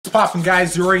poppin',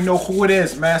 guys? You already know who it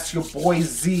is, man. It's your boy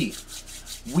Z.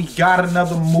 We got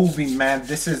another movie, man.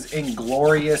 This is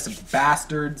Inglourious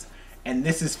Basterds, and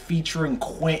this is featuring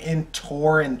Quentin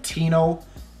Tarantino.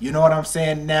 You know what I'm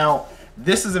saying? Now,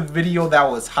 this is a video that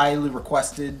was highly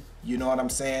requested. You know what I'm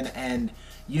saying? And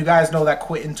you guys know that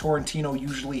Quentin Tarantino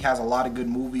usually has a lot of good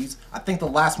movies. I think the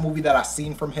last movie that I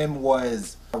seen from him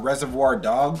was Reservoir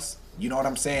Dogs. You know what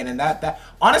I'm saying? And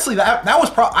honestly, that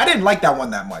was I didn't like that one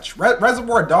that much.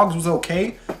 Reservoir Dogs was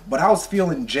okay, but I was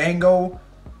feeling Django,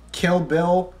 Kill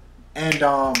Bill, and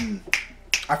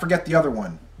I forget the other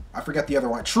one.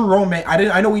 True Romance.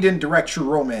 I know he didn't direct True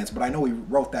Romance, but I know he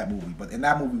wrote that movie. And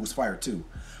that movie was fire too.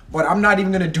 But I'm not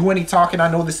even gonna do any talking. I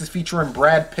know this is featuring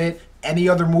Brad Pitt. Any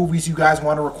other movies you guys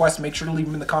want to request, make sure to leave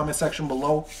them in the comment section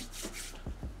below.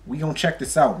 We gonna check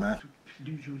this out, man.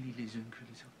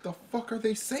 The fuck are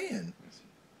they saying?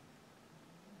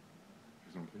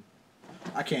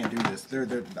 I can't do this.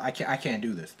 I can't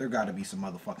do this. There got to be some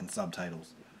motherfucking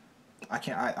subtitles. I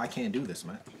can't do this,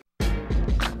 man.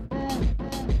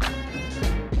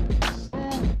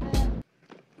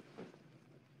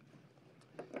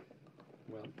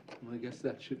 Well, I guess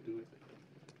that should do it.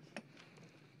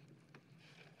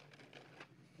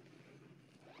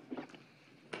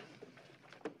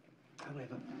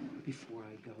 However, before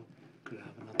I go, could I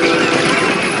have another?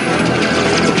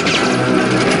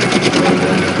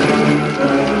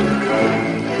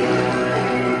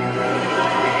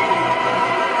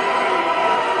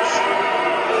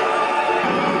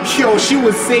 Yo, she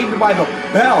was saved by the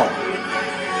bell.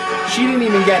 She didn't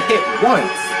even get hit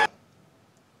once.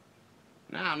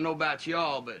 Now, I don't know about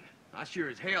y'all, but I sure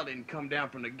as hell didn't come down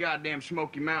from the goddamn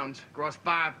Smoky Mountains, cross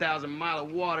 5,000 miles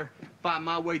of water, fight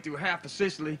my way through half of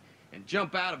Sicily, and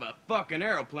jump out of a fucking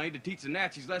aeroplane to teach the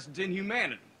Nazis lessons in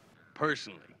humanity.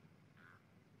 Personally.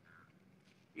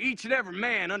 Each and every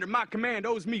man under my command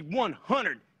owes me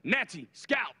 100 Nazi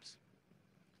scalps.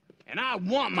 And I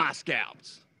want my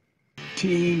scalps.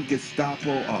 Team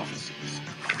Gestapo officers.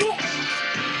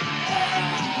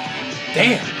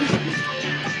 Damn.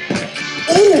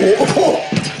 Oh!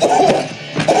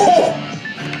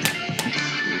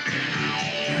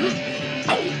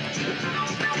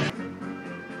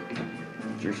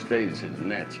 Your status as a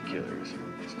Nazi killer is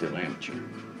still amateur.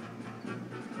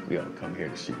 We ought to come here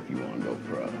to see if you want to go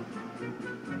pro.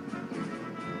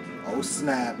 Oh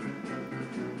snap.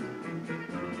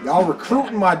 Y'all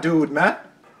recruiting my dude, man.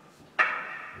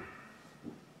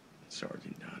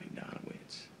 Sergeant Donnie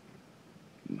Donowitz.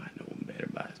 You might know him better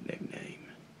by his nickname.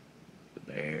 The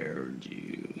Bear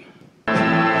Jew.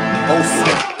 Oh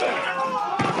snap.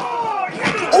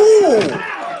 Oh!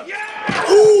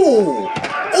 Oh!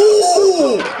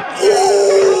 Oh! Oh!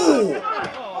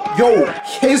 Yo,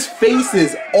 his face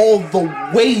is all the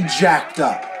way jacked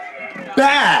up.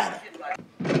 Bad.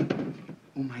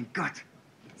 Oh mein Gott.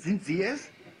 Sind Sie es?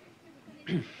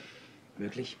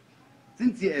 Möglich.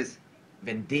 Sind Sie es?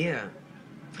 Wenn der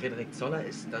Frederik Zoller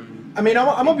ist, dann... I mean, I'm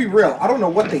gonna be real. I don't know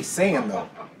what they saying though.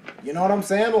 You know what I'm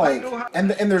saying? Like,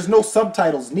 and there's no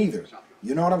subtitles neither.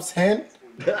 You know what I'm saying?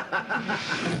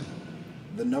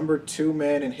 The number 2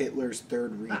 man in Hitler's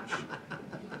Third Reich.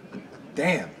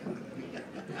 Damn.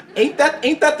 Ain't that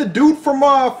the dude from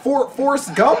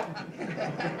Forrest Gump?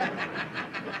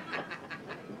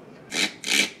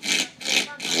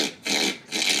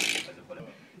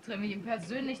 Drehen wir ihn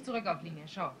persönlich zurück auf Linie.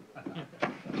 Schau.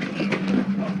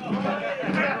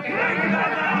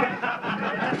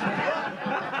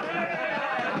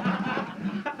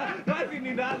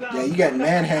 Yeah, you got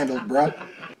manhandled, bruh.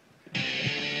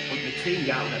 Und mit 10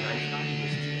 Jahren allein fragen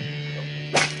müsst.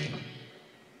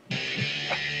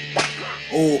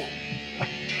 Oh.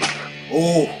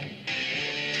 Oh.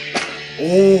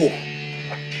 Oh.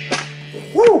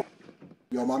 Woo.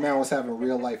 Yo, my man was having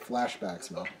real life flashbacks,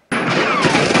 man.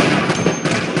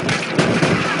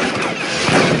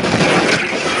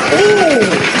 Oh!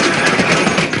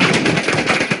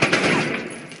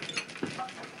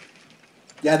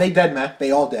 Yeah, they dead, man.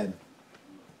 They all dead.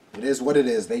 It is what it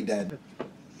is. They dead.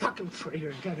 Fucking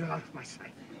traitor, get her out of my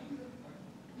sight.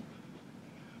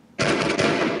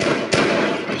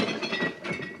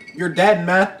 You're dead,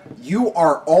 man. You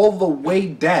are all the way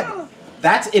dead.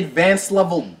 That's advanced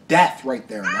level death right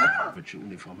there, man. Deutsche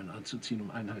Uniformen anzuziehen,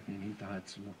 Einheiten in Hinterhalt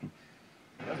zu locken.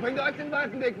 Was bringt euch den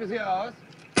weiten Weg bis hier aus?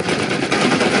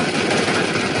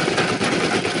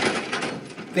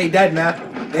 They dead, man.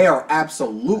 They are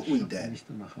absolutely dead. Nicht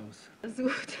nach Haus.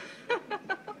 Versucht.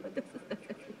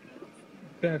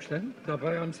 Bergsteigen?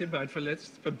 Dabei haben Sie weit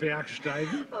verletzt. Beim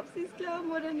Bergsteigen? Ob Sie es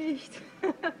glauben oder nicht.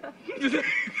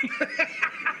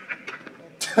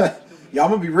 Yeah, I'm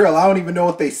gonna be real. I don't even know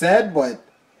what they said, but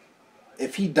if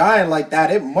if he dying like that,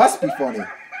 it must be funny.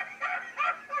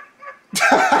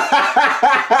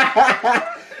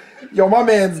 Yo, my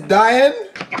man's dying.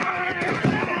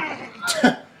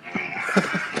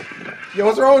 Yo,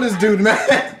 what's wrong with this dude,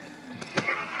 man?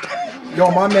 Yo,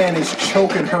 my man is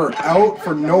choking her out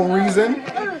for no reason.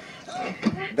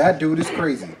 That dude is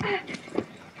crazy.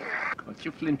 What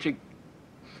you flinching?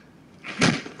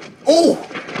 Oh!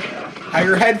 How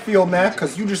your head feel, man?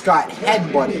 Because you just got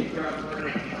head-butted.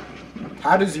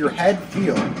 How does your head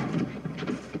feel?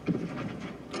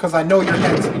 Because I know your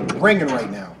head's ringing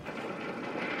right now.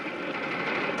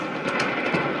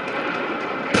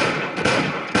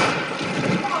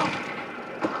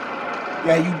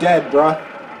 Yeah, you dead, bruh.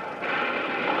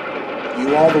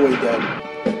 You all the way dead.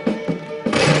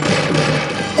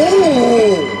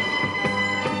 Oh!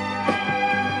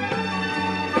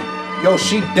 Yo,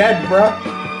 she dead, bruh.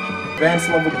 Advanced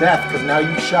level death, because now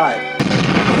you shot.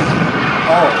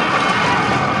 Oh.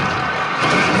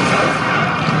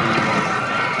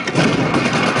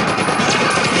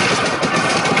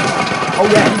 Oh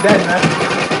yeah, he's dead, man.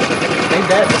 They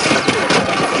dead.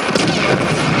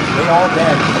 They all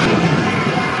dead.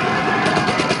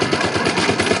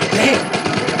 Damn.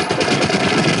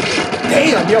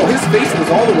 Damn, yo, his face was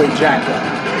all the way jacked up.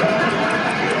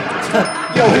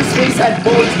 Yo, his face had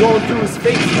bullets going through his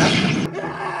face, man.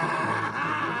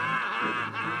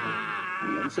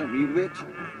 You know something, you rich?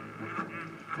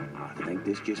 I think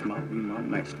this just might be my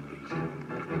masterpiece.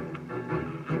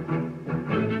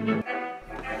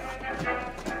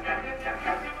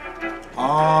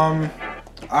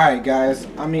 Alright guys,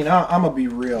 I mean, I'm gonna be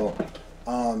real.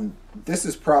 This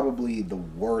is probably the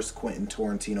worst Quentin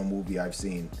Tarantino movie I've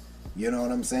seen. You know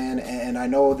what I'm saying? And I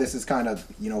know this is kind of,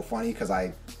 you know, funny because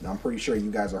I'm pretty sure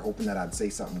you guys are hoping that I'd say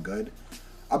something good.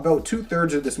 About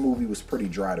 2/3 of this movie was pretty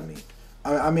dry to me.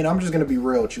 I mean, I'm just gonna be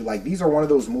real with you. Like, these are one of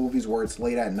those movies where it's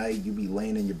late at night, you be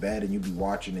laying in your bed and you be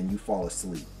watching and you fall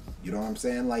asleep. You know what I'm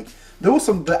saying? Like, there was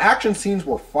the action scenes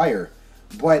were fire,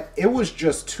 but it was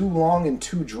just too long and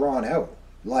too drawn out.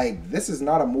 Like, this is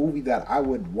not a movie that I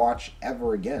would watch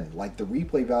ever again. Like, the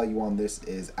replay value on this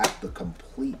is at the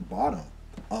complete bottom.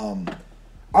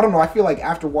 I don't know, I feel like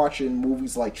after watching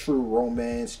movies like True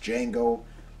Romance, Django,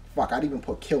 fuck, I'd even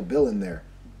put Kill Bill in there.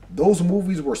 Those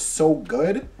movies were so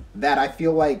good that I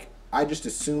feel like I just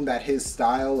assume that his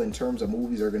style in terms of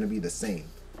movies are going to be the same.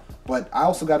 But I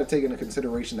also got to take into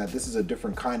consideration that this is a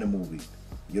different kind of movie.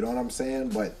 You know what I'm saying?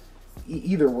 But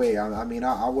either way, I mean,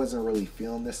 I wasn't really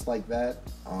feeling this like that.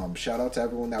 Shout out to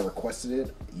everyone that requested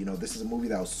it. You know, this is a movie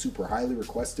that was super highly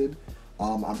requested.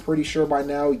 I'm pretty sure by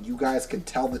now you guys can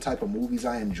tell the type of movies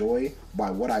I enjoy by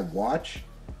what I watch.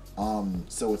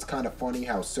 So it's kind of funny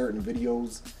how certain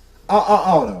videos...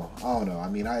 I don't know. I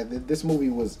mean, this movie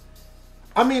was...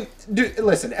 I mean, dude,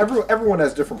 listen, everyone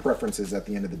has different preferences at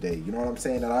the end of the day. You know what I'm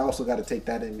saying? And I also got to take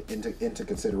that into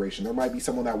consideration. There might be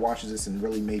someone that watches this and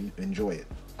really may enjoy it.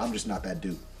 I'm just not that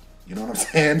dude. You know what I'm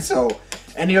saying? So,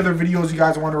 any other videos you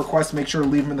guys want to request, make sure to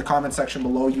leave them in the comment section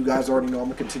below. You guys already know I'm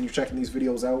going to continue checking these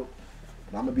videos out.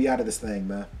 And I'm going to be out of this thing,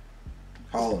 man.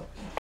 Holla.